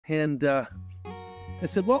And I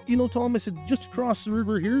said, well, you know, Tom, I said, just across the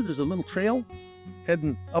river here, there's a little trail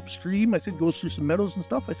heading upstream. I said, goes through some meadows and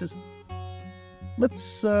stuff. I says,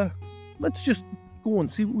 let's just go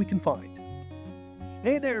and see what we can find.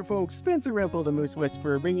 Hey there, folks. Spencer Rempel, the Moose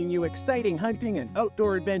Whisperer, bringing you exciting hunting and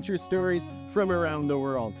outdoor adventure stories from around the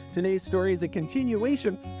world. Today's story is a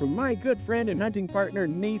continuation from my good friend and hunting partner,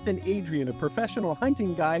 Nathan Adrian, a professional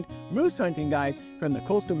hunting guide, moose hunting guide from the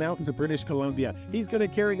coastal mountains of British Columbia. He's going to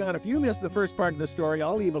carry on. If you missed the first part of the story,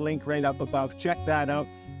 I'll leave a link right up above. Check that out.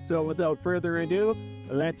 So without further ado,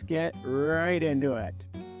 let's get right into it.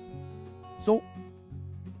 So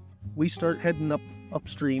we start heading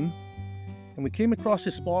upstream. And we came across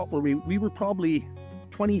this spot where we were probably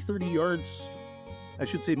 20, 30 yards, I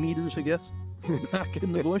should say meters, I guess, back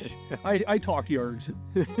in the bush. I talk yards.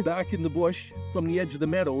 Back in the bush from the edge of the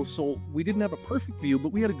meadow, so we didn't have a perfect view, but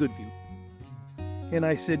we had a good view. And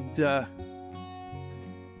I said,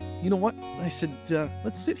 you know what? I said,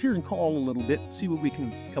 let's sit here and call a little bit and see what we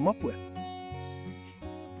can come up with.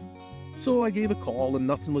 So I gave a call and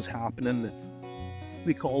nothing was happening.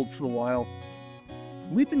 We called for a while.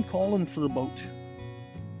 We'd been calling for about,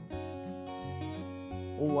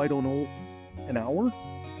 I don't know, an hour.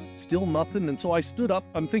 Still nothing. And so I stood up.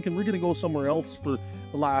 I'm thinking we're going to go somewhere else for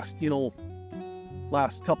the last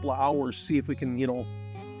couple of hours, see if we can,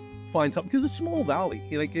 find something. Because it's a small valley.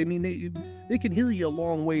 Like, I mean, they can hear you a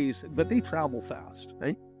long ways, but they travel fast,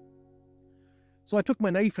 right? So I took my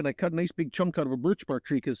knife and I cut a nice big chunk out of a birch bark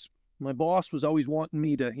tree because my boss was always wanting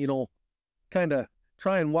me to, kind of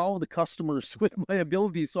try and wow the customers with my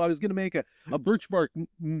ability. So I was going to make a birch bark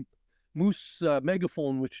moose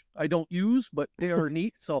megaphone, which I don't use, but they are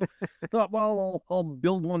neat. So I thought, well, I'll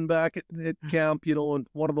build one back at camp, and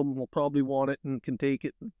one of them will probably want it and can take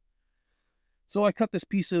it. So I cut this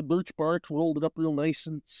piece of birch bark, rolled it up real nice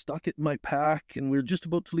and stuck it in my pack. And we were just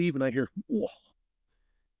about to leave and I hear, whoa.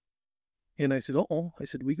 And I said, uh-oh. I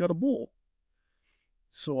said, we got a bull.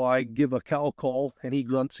 So I give a cow call and he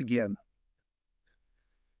grunts again.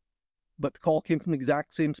 But the call came from the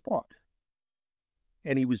exact same spot.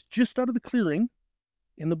 And he was just out of the clearing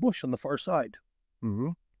in the bush on the far side. Mm-hmm.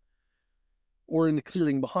 Or in the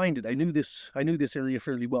clearing behind it. I knew this area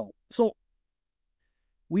fairly well. So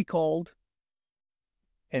we called,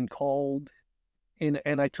 and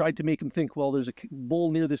I tried to make him think, well, there's a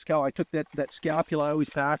bull near this cow. I took that scapula I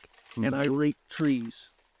always pack, and I raked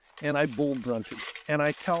trees. And I bull grunted. And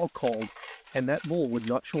I cow called. And that bull would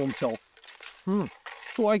not show himself.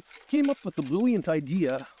 So I came up with the brilliant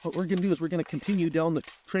idea. What we're going to do is we're going to continue down the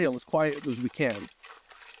trail as quiet as we can.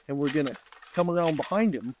 And we're going to come around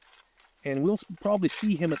behind him. And we'll probably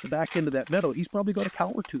see him at the back end of that meadow. He's probably got a cow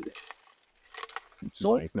or two there.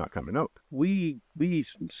 So he's not coming out. We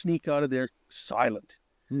sneak out of there silent.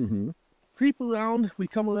 Mm-hmm. Creep around. We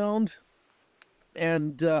come around.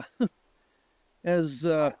 And as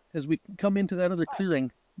we come into that other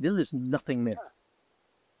clearing, there is nothing there.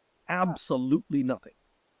 Absolutely nothing.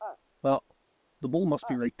 Well, the bull must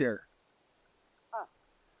be right there.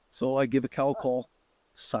 So I give a cow call.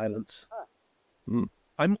 Silence.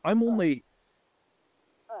 I'm only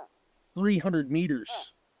 300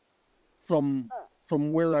 meters from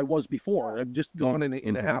where I was before. I've just gone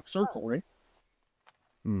in a half circle, right?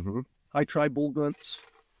 Mm-hmm. I try bull grunts.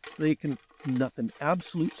 Nothing.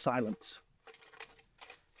 Absolute silence.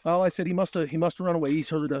 Well, I said he must have run away. He's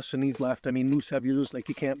heard us and he's left. I mean, moose have ears like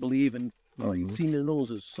you can't believe, and you've seen their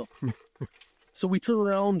noses. So we turn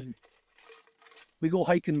around, and we go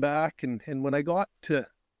hiking back, and when I got to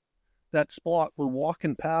that spot, we're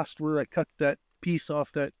walking past where I cut that piece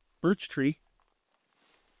off that birch tree.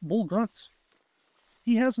 Bull grunts.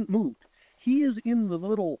 He hasn't moved. He is in the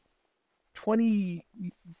little 20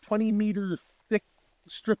 meter thick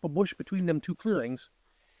strip of bush between them two clearings,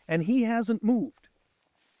 and he hasn't moved.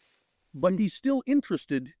 But he's still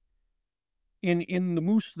interested in the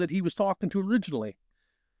moose that he was talking to originally.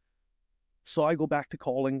 So I go back to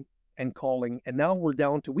calling, and now we're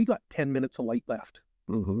down to, we got 10 minutes of light left.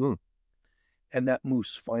 Mm-hmm. And that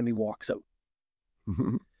moose finally walks out.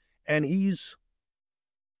 Mm-hmm. And he's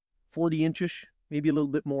 40 inches, maybe a little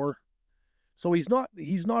bit more. So he's not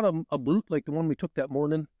a brute like the one we took that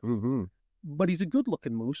morning, mm-hmm. but he's a good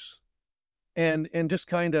looking moose. And just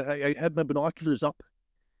kind of, I had my binoculars up,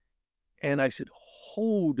 and I said,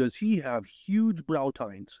 oh, does he have huge brow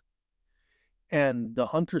tines? And the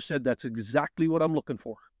hunter said, that's exactly what I'm looking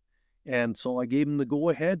for. And so I gave him the go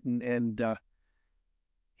ahead, and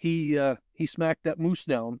he smacked that moose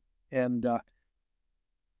down. And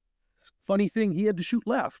funny thing, he had to shoot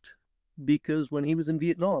left, because when he was in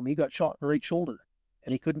Vietnam, he got shot in the right shoulder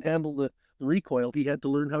and he couldn't handle the recoil. He had to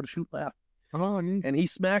learn how to shoot left. Oh, And he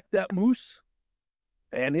smacked that moose,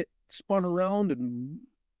 and it spun around, and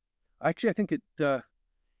actually I think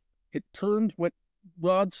it turned, went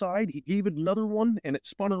broadside. He gave it another one, and it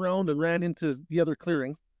spun around and ran into the other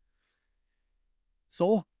clearing.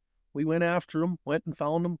 So we went after him, went and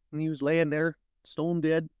found him, and he was laying there, stone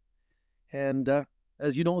dead. And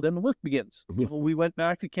as you know, then the work begins. We went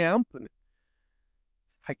back to camp, and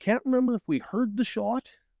I can't remember if we heard the shot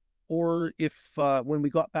or if when we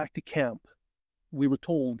got back to camp, we were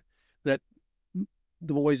told that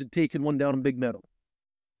the boys had taken one down in Big Meadow.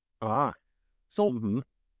 Ah. So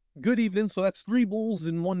good evening. So that's 3 bulls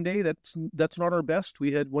in one day. That's not our best.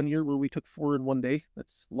 We had one year where we took 4 in one day.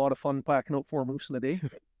 That's a lot of fun packing out 4 moose in a day.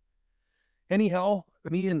 Anyhow,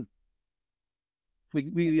 me and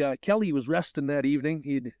Kelly was resting that evening.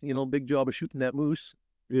 He'd, big job of shooting that moose,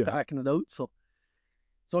 packing it out.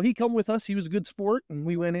 So he come with us. He was a good sport, and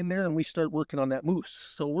we went in there and we start working on that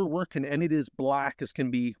moose. So we're working, and it is black as can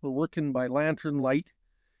be. We're working by lantern light,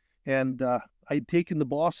 and I'd taken, the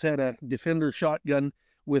boss had a Defender shotgun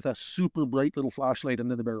with a super bright little flashlight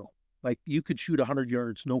under the barrel. Like, you could shoot 100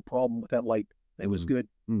 yards, no problem with that light. It was good.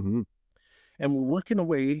 And we're working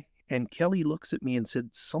away, and Kelly looks at me and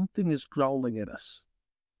said, something is growling at us.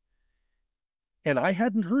 And I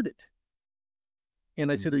hadn't heard it. And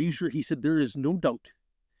I said, are you sure? He said, there is no doubt.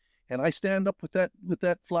 And I stand up with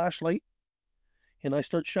that flashlight, and I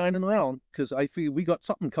start shining around because I feel we got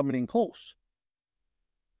something coming in close.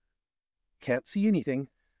 Can't see anything.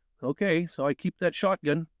 Okay, so I keep that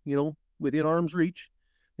shotgun, within arm's reach.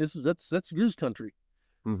 That's Grizz country.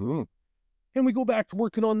 And we go back to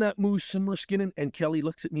working on that moose, and we're skinning. And Kelly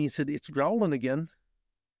looks at me and said, "It's growling again."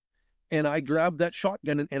 And I grabbed that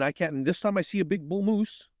shotgun, and I can't. And this time I see a big bull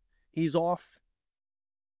moose. He's off.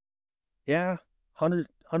 Yeah,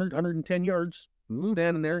 110 yards,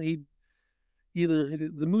 standing there. Either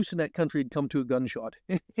the moose in that country had come to a gunshot.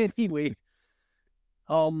 Anyway,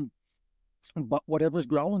 but whatever's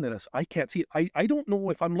growling at us, I can't see it. I don't know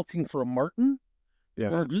if I'm looking for a marten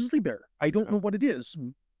or a grizzly bear. I don't know what it is,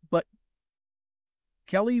 but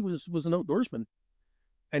Kelly was an outdoorsman,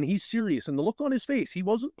 and he's serious. And the look on his face, he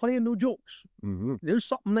wasn't playing no jokes. There's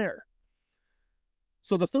something there.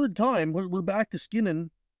 So the third time, we're back to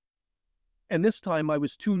skinning. And this time I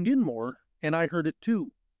was tuned in more, and I heard it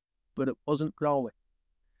too, but it wasn't growling.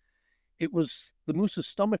 It was the moose's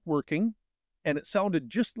stomach working, and it sounded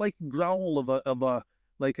just like the growl of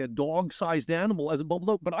a dog-sized animal as it bubbled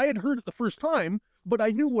out. But I had heard it the first time, but I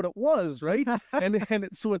knew what it was, right?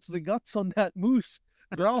 So it's the guts on that moose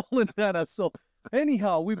growling at us. So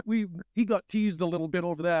anyhow, he got teased a little bit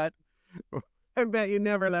over that. I bet you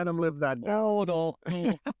never let him live that down. Oh,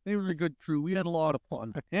 no. They were a good crew. We had a lot of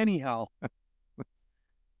fun. Anyhow,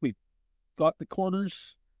 we got the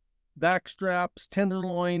corners, back straps,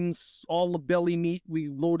 tenderloins, all the belly meat. We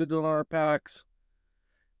loaded on our packs,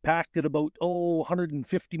 packed it about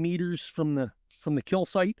 150 meters from the kill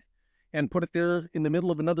site, and put it there in the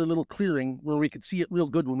middle of another little clearing where we could see it real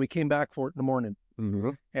good when we came back for it in the morning.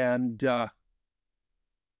 And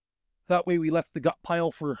that way we left the gut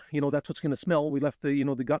pile for, that's what's going to smell. We left the,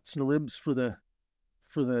 the guts and the ribs for the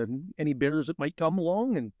any bears that might come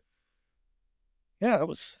along. And yeah,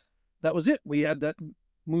 that was it. We had that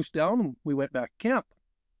moose down, and we went back to camp.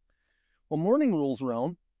 Well, morning rolls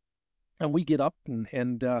around, and we get up,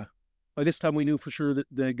 and by this time we knew for sure that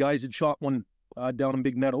the guys had shot one down in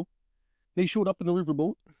Big Meadow. They showed up in the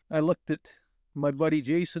riverboat. I looked at my buddy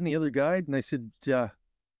Jason, the other guide, and I said,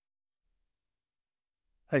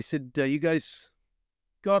 you guys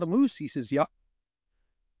got a moose? He says, yeah.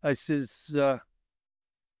 I says,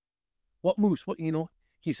 what moose? What,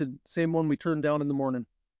 He said, same one we turned down in the morning.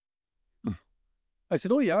 I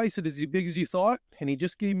said, oh yeah. I said, is he big as you thought? And he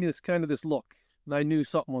just gave me this look, and I knew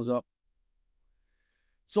something was up.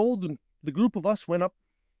 So the group of us went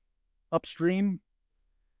upstream,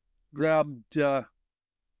 grabbed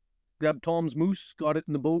Tom's moose, got it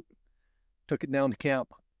in the boat, took it down to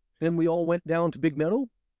camp. Then we all went down to Big Meadow,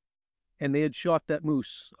 and they had shot that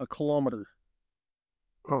moose 1 kilometer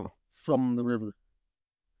from the river.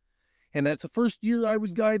 And that's the first year I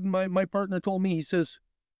was guiding. My partner told me, he says,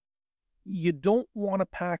 you don't want to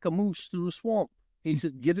pack a moose through a swamp. He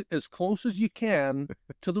said, get it as close as you can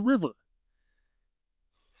to the river.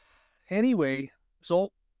 Anyway,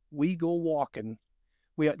 so we go walking.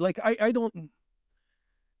 They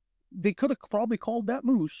could have probably called that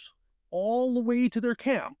moose all the way to their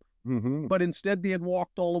camp. But instead they had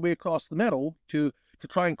walked all the way across the meadow to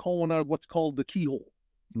try and call one out of what's called the keyhole.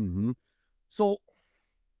 So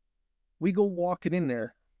we go walking in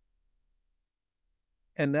there,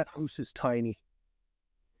 and that moose is tiny.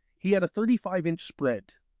 He had a 35-inch spread.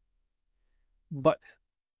 But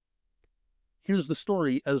here's the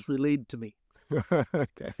story as relayed to me.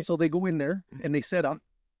 Okay. So they go in there and they set up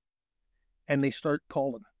and they start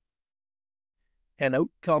calling. And out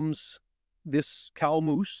comes this cow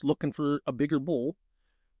moose looking for a bigger bull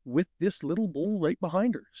with this little bull right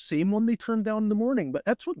behind her. Same one they turned down in the morning. But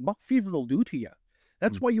that's what buck fever will do to you.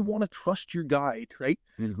 That's why you want to trust your guide, right?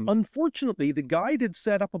 Unfortunately, the guide had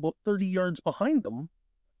set up about 30 yards behind them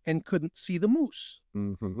and couldn't see the moose.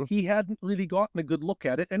 He hadn't really gotten a good look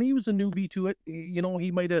at it, and he was a newbie to it. You know, he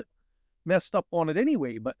might have messed up on it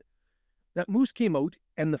anyway, but that moose came out,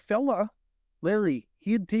 and the fella, Larry,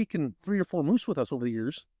 he had taken 3 or 4 moose with us over the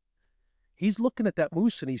years. He's looking at that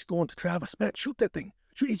moose, and he's going to Travis, man, shoot that thing.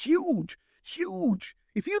 Shoot, it's huge. It's huge.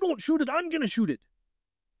 If you don't shoot it, I'm going to shoot it.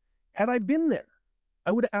 Had I been there,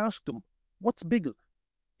 I would have asked him, what's bigger,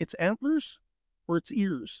 its antlers or its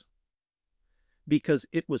ears? Because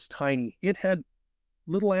it was tiny. It had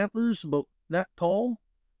little antlers about that tall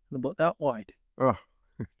and about that wide. Oh.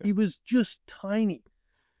 He was just tiny.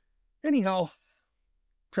 Anyhow,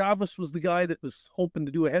 Travis was the guy that was hoping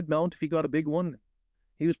to do a head mount if he got a big one.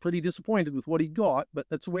 He was pretty disappointed with what he got, but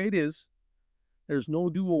that's the way it is. There's no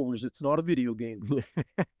do-overs. It's not a video game.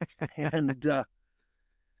 And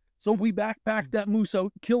so we backpacked that moose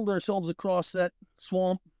out, killed ourselves across that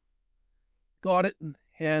swamp, got it,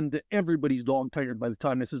 and everybody's dog tired by the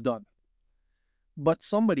time this is done. But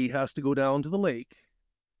somebody has to go down to the lake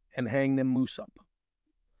and hang them moose up.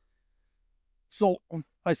 So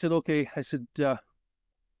I said, okay,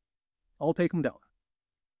 I'll take them down.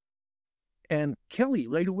 And Kelly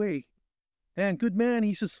right away, and good man,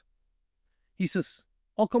 he says,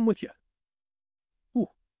 I'll come with you. Ooh,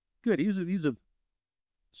 good. He's a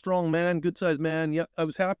strong man, good-sized man. Yeah, I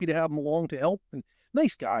was happy to have him along to help. And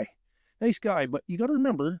nice guy. But you got to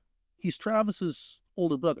remember, he's Travis's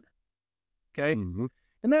older brother. Okay?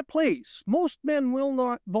 And that plays. Most men will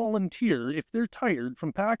not volunteer if they're tired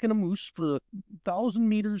from packing a moose for 1,000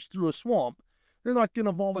 meters through a swamp. They're not going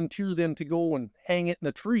to volunteer then to go and hang it in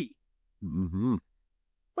a tree.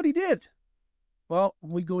 But he did. Well,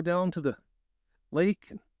 we go down to the lake,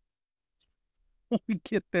 and we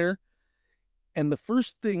get there, and the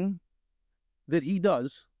first thing that he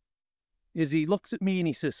does is he looks at me and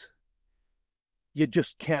he says, you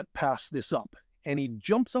just can't pass this up. And he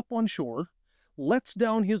jumps up on shore, lets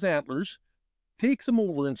down his antlers, takes them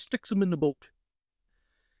over and sticks them in the boat.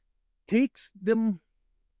 Takes them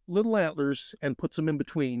little antlers and puts them in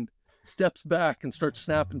between, steps back and starts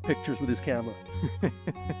snapping pictures with his camera.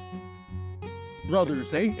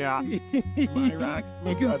 Brothers, eh? Yeah. You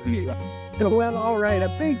can see it. Well, all right. A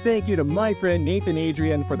big thank you to my friend Nathan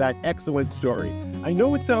Adrian for that excellent story. I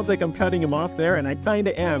know it sounds like I'm cutting him off there, and I kind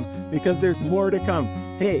of am, because there's more to come.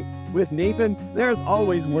 Hey, with Nathan, there's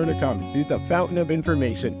always more to come. He's a fountain of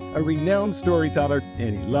information, a renowned storyteller,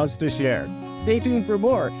 and he loves to share. Stay tuned for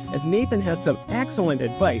more, as Nathan has some excellent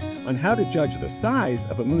advice on how to judge the size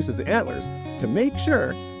of a moose's antlers to make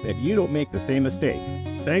sure that you don't make the same mistake.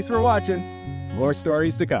 Thanks for watching. More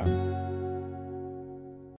stories to come.